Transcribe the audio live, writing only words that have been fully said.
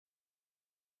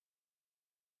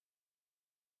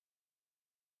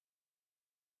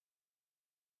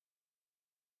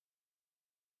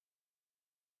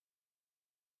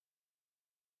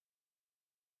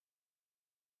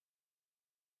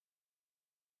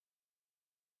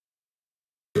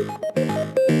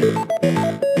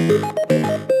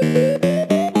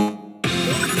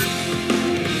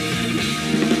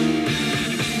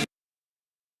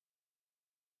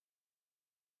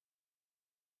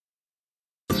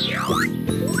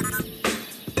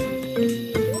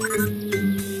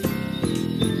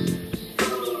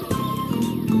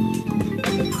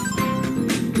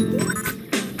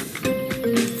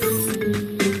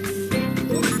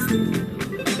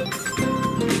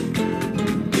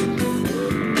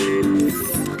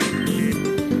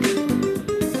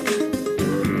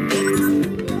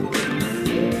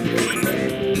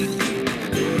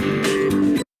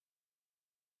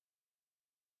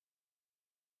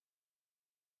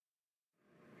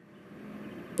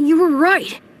You were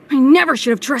right. I never should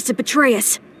have trusted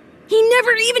Betrayus. He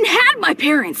never even had my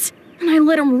parents, and I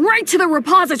led him right to the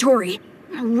repository.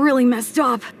 I really messed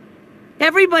up.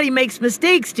 Everybody makes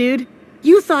mistakes, dude.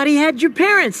 You thought he had your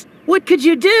parents. What could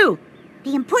you do?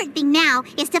 The important thing now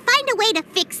is to find a way to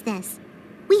fix this.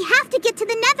 We have to get to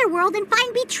the Netherworld and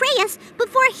find Betrayus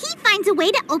before he finds a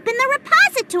way to open the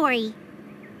repository.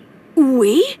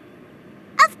 We?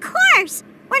 Of course!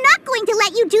 We're not going to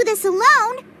let you do this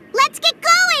alone. Let's get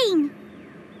going!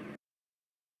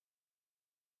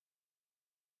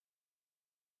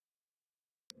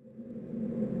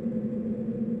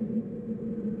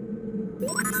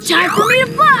 Time for me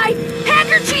to fly,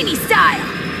 Hacker Genie style!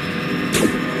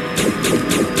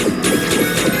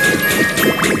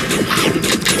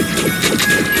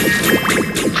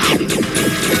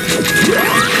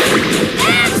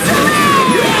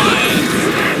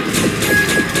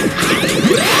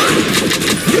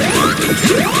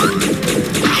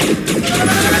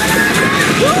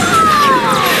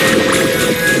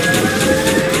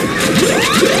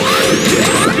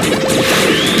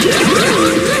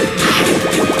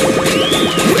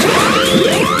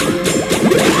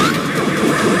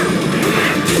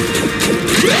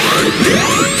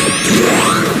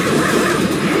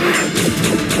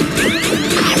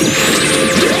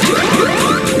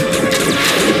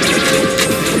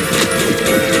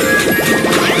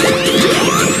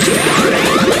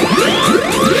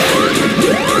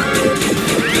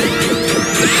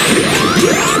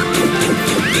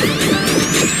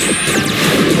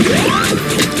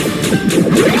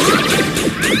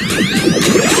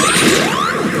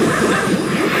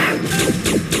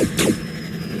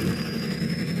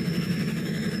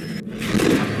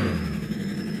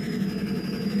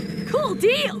 Cool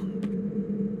deal!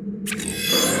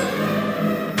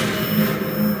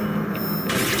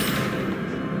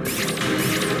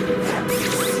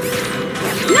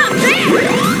 Not bad!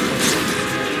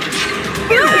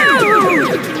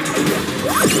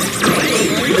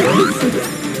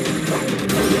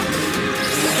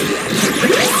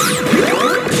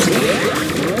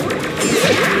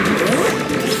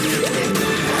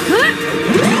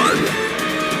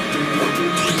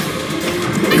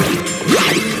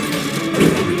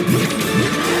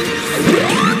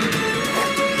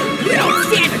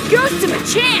 Ghost of a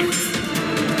chance!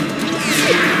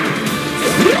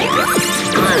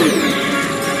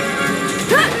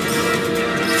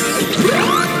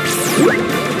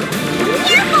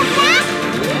 Careful, Pat!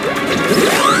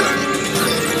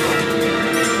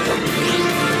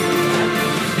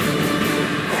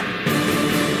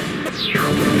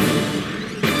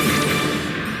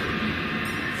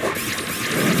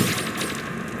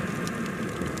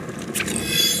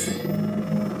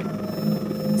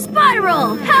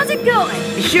 Spiral, how's it going?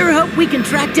 I sure hope we can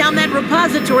track down that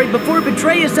repository before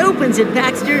Betrayus opens it,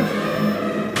 Paxter.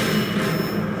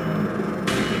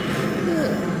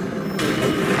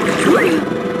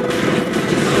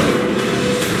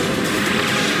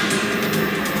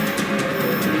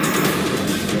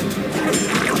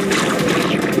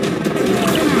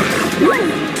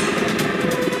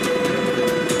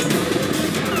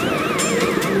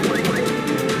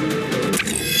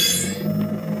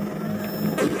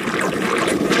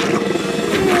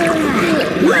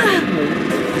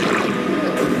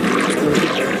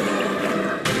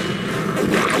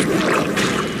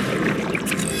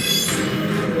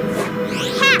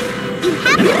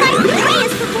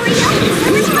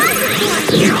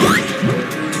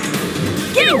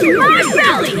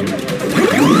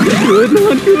 Good,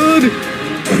 not good.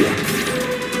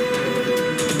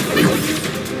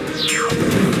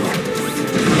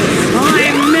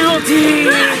 I'm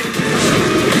melting!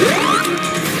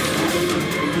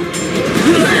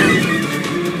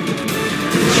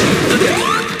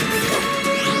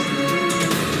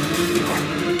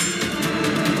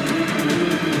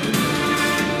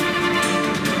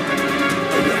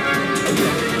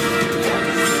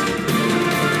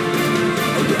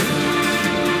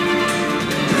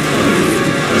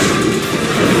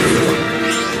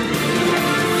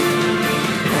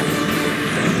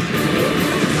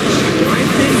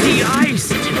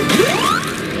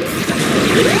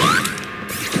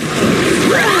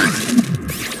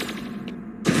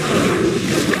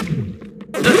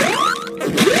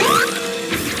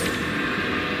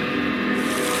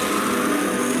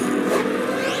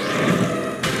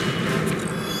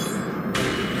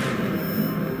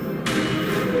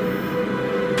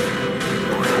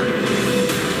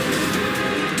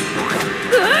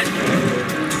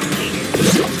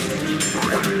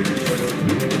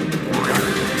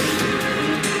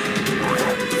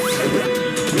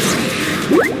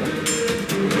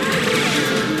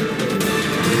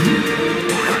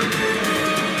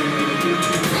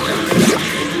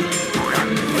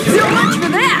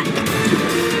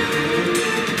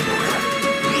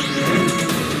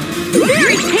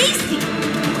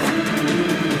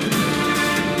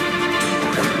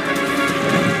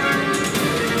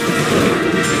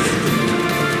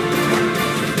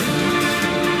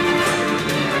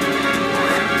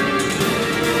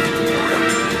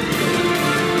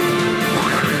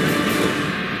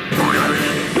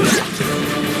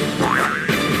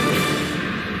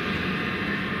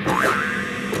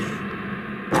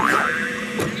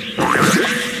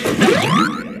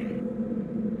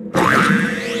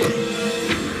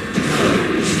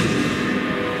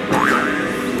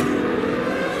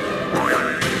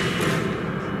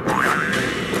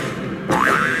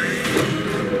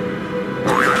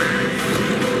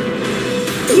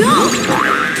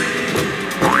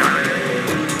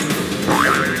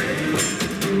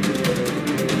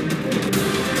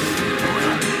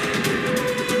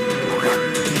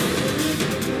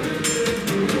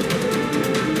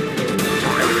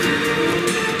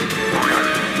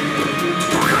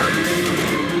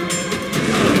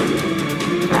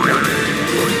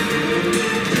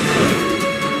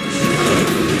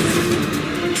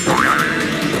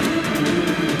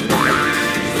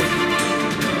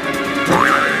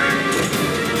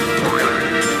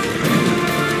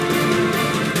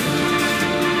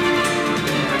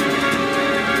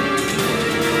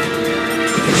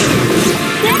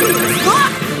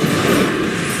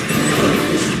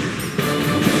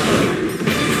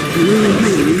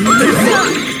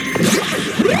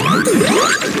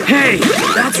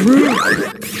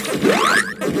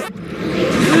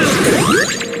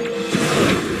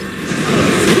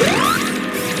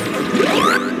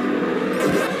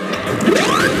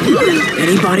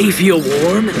 Anybody feel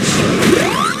warm?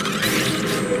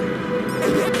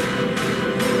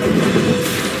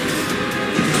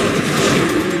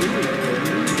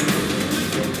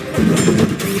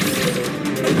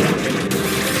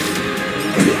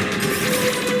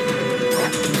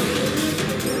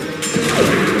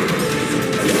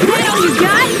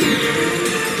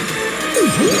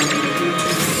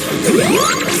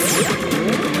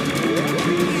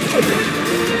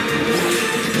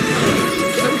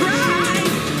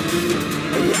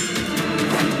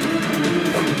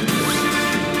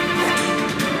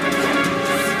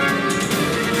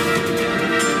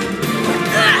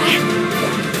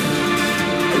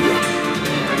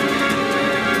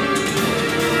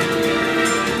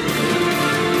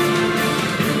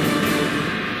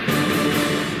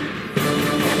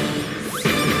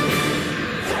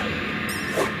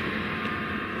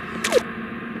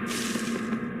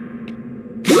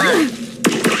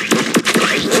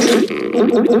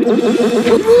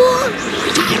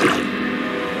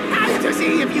 Time to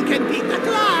see if you can beat the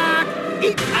clock!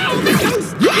 Eat all the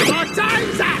ghosts! Your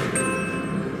time's up!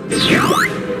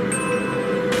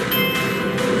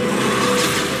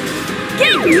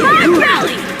 Get my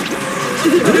belly!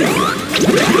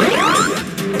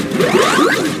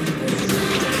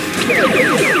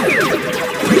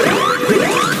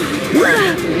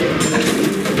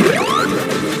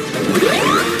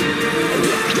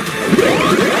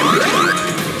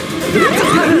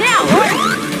 Now,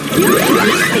 you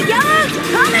reach the yellow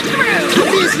coming through!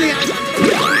 Obviously,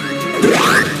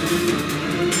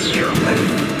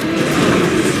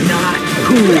 Not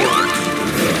cool.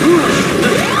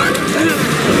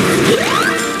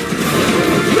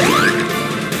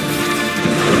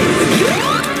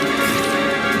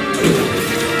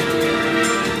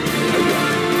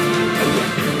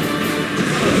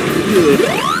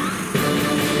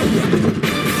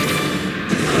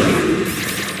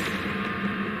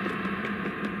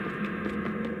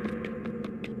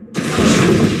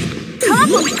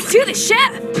 Compliments to the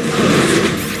chef!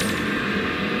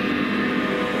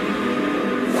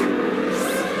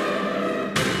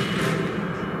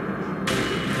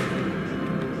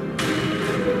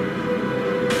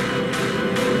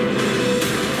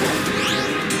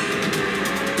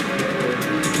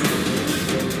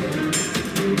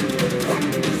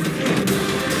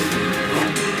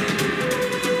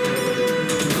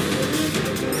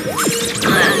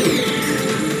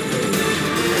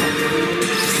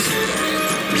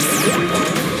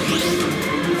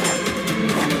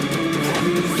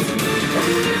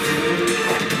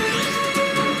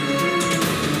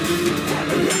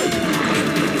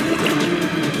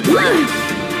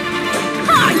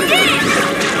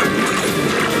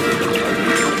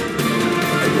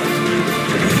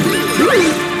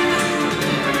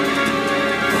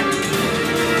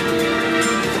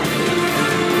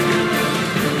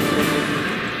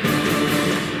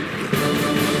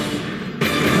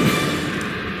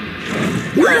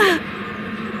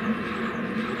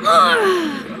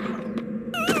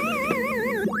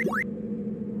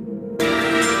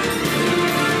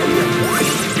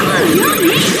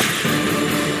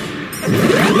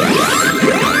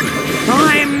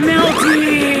 I'm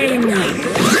melting!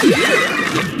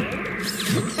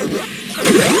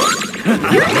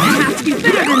 You're gonna have to do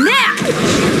better than that!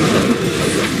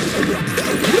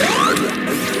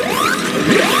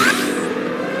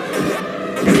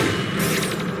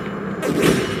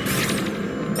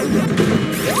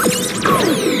 Keep it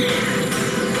coming!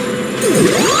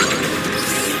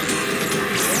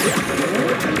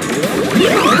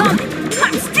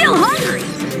 I'm still hungry!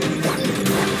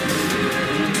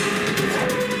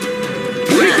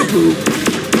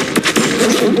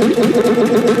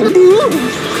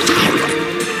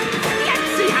 let's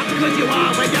see how good you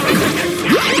are when you're in the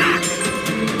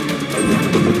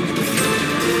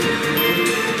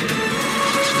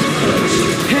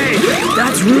Hey,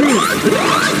 that's rude.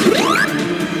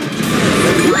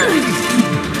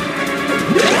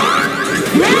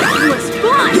 That was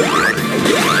fun!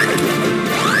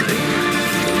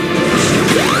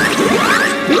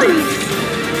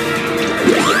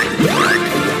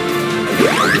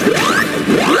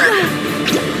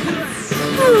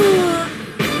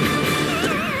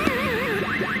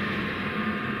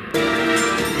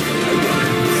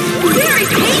 Very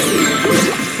tasty!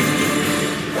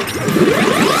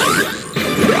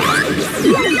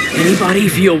 Anybody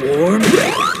feel warm?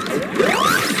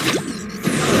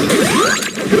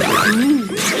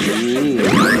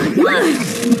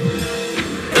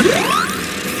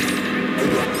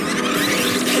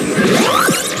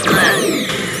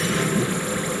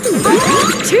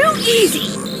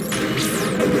 Easy!